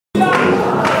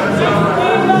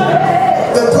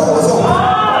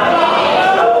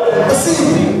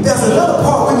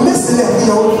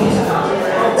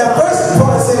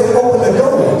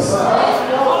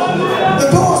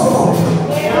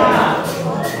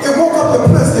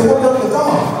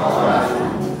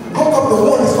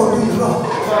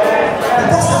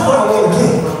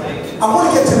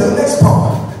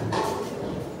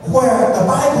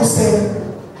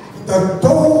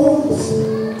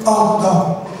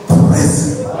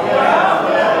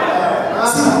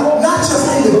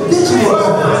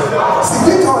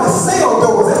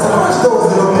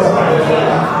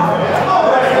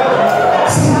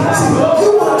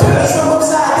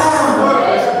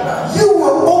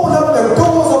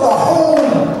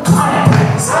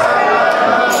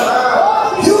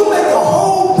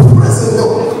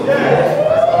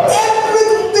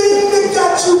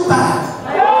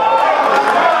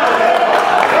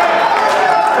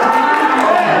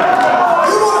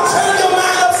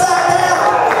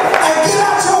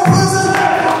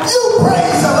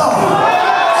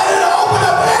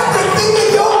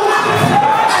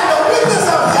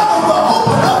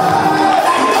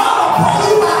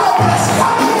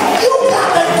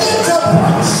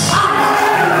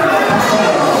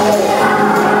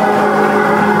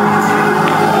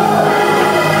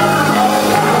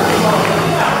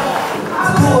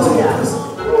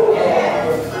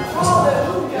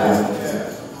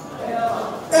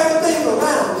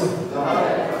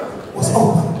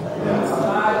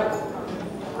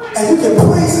can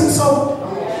praise him so.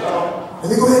 Let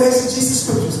me go ahead and exegete the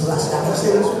scriptures because I gotta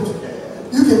say the scripture.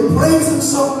 You can praise him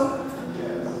so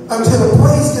until the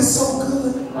praise gets so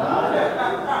good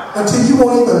until you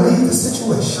won't even leave the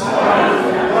situation.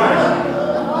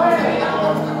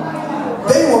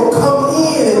 They will come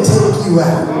in and take you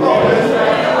out.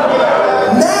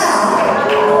 Now,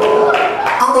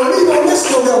 I'm going to leave on this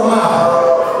little mile.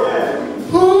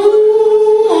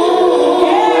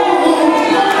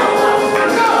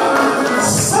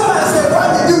 Somebody said, why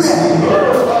did you do that?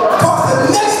 Because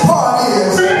the next part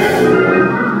is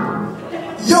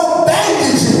your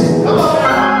bandaging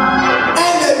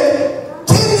and the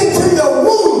tending to your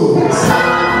wounds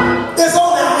is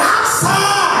on the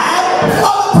outside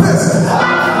of the prison.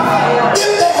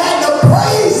 If they had to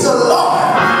praise the Lord,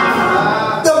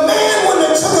 the man wouldn't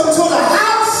have took them to the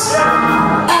house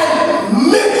and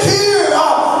cured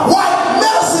white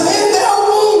medicine in their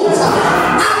wounds.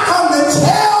 I come to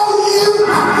tell you,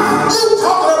 you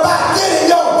talking about getting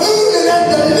your healing and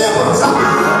deliverance.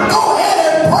 Go ahead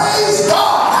and praise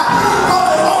God. Because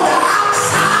it's on the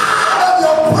outside of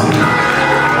your prison.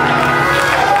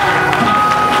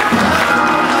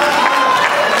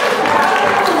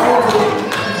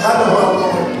 I know what I'm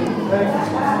going.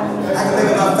 I can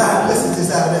make about 5 messages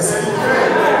out of this.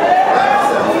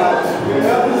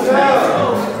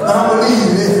 But I'm going to leave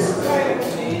you this.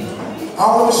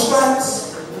 All the stripes,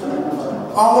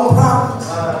 all the problems,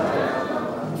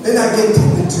 they're not getting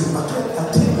tended to. I'm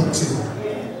tended to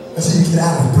until you get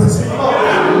out of prison.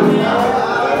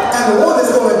 And the one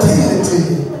that's going to tend it to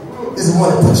you is the one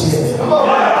that put you in there.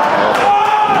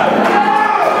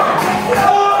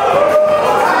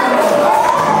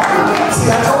 See,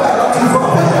 I told you I don't keep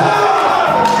wrong.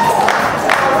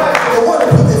 The one that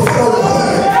put their foot on your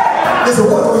head is the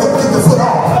one who helped take the foot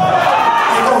off.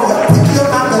 They're going to help pick you up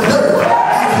out of the dirt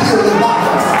and heal your body.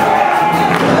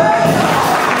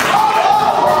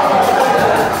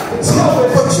 See,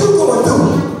 what you're going to do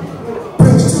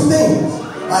brings 2 things.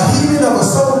 A healing of a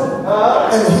soul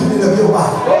and a healing of your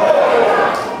body.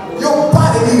 Your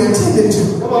body needs attended to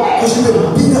because you've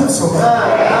been beat up so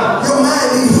bad. Your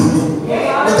mind needs healing.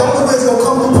 And the only way it's going to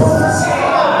come to praise.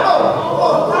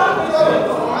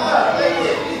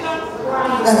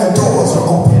 And the doors are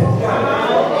open.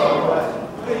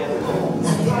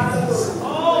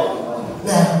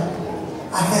 Now,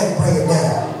 I had to bring it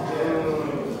down.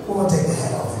 We're going to take the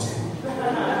hat off of you.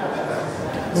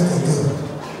 Looking good.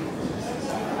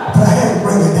 But I had to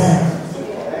bring it down.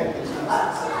 I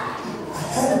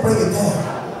had to bring it down.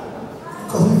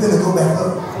 Because we're going to go back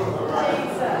up.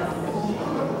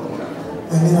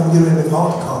 And then I'm getting ready to the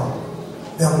altar call.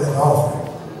 Then I'm going to offering.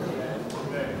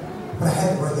 But I had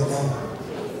to bring it down.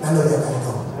 I know y'all got to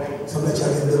go. So I'm going to let y'all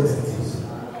get a little bit of this.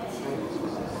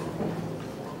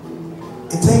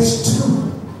 It takes 2.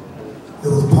 It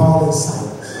was Paul and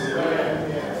Silas.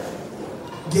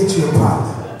 Get you a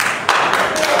partner.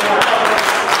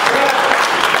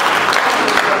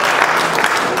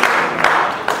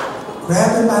 Grab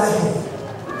him by the hand.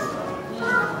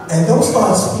 And don't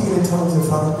start speaking in tongues in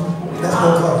front of him. That's no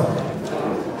cover.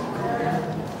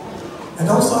 And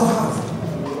don't start hollering.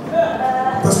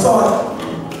 But start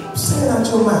saying out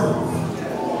your mouth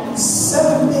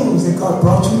 7 things that God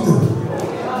brought you through.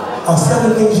 Or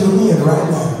 7 things you're in right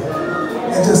now.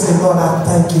 And just say, Lord, I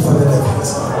thank you for the deliverance.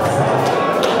 Start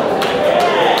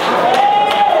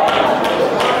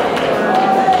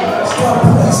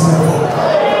praising the Lord.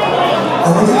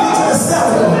 And when you get to the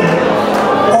 7th one,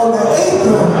 on the 8th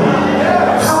one,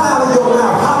 howl out of your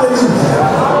mouth, hallelujah.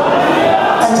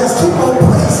 And just keep on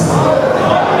praising Him.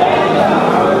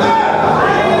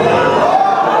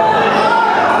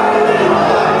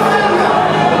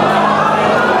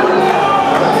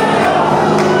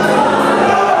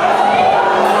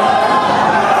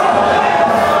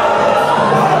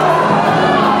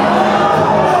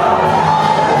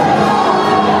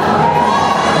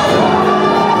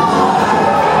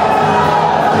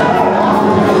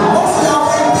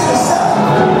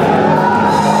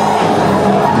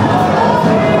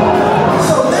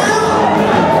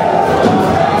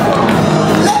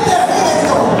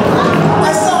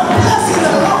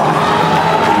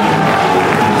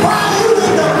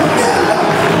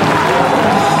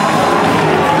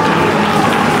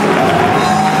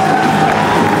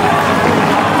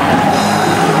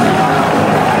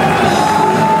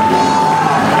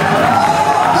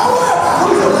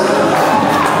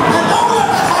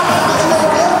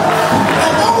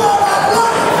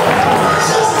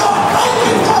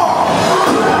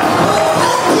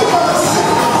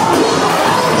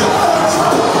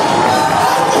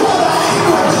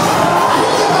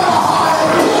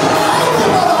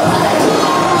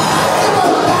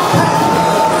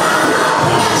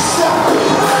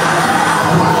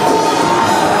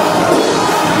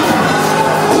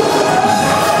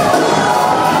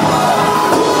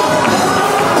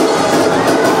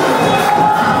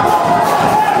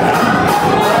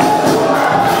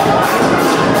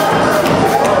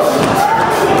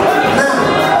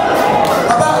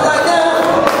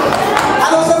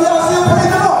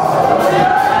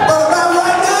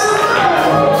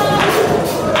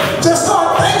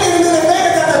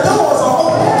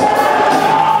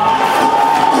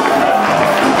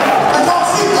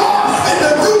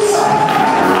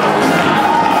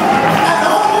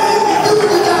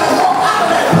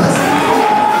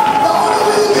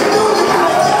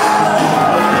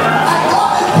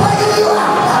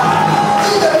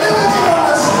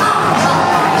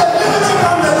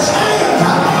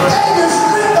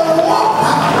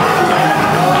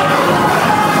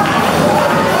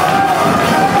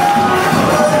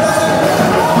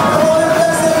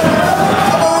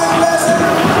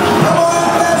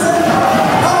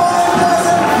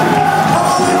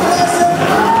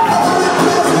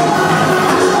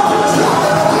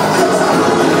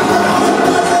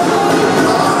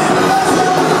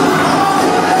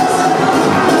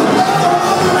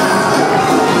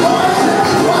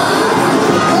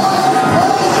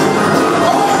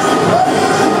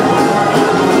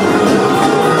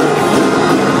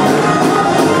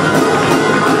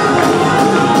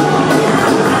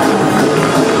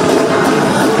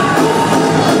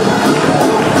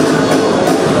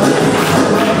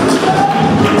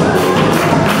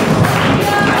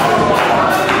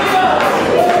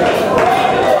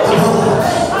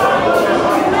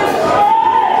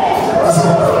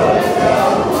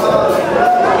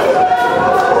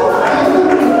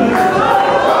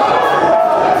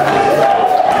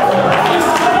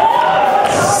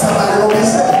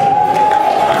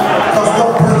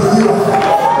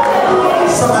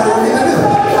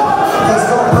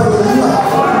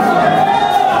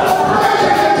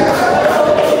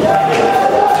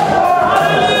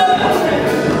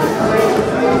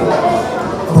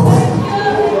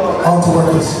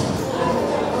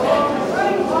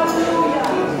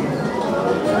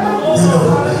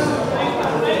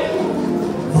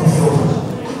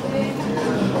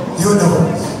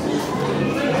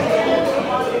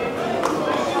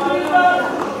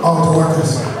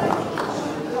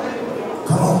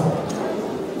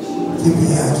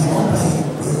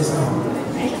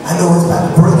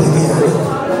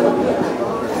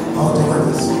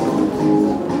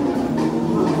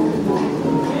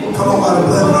 God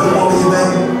bless another woman, you man.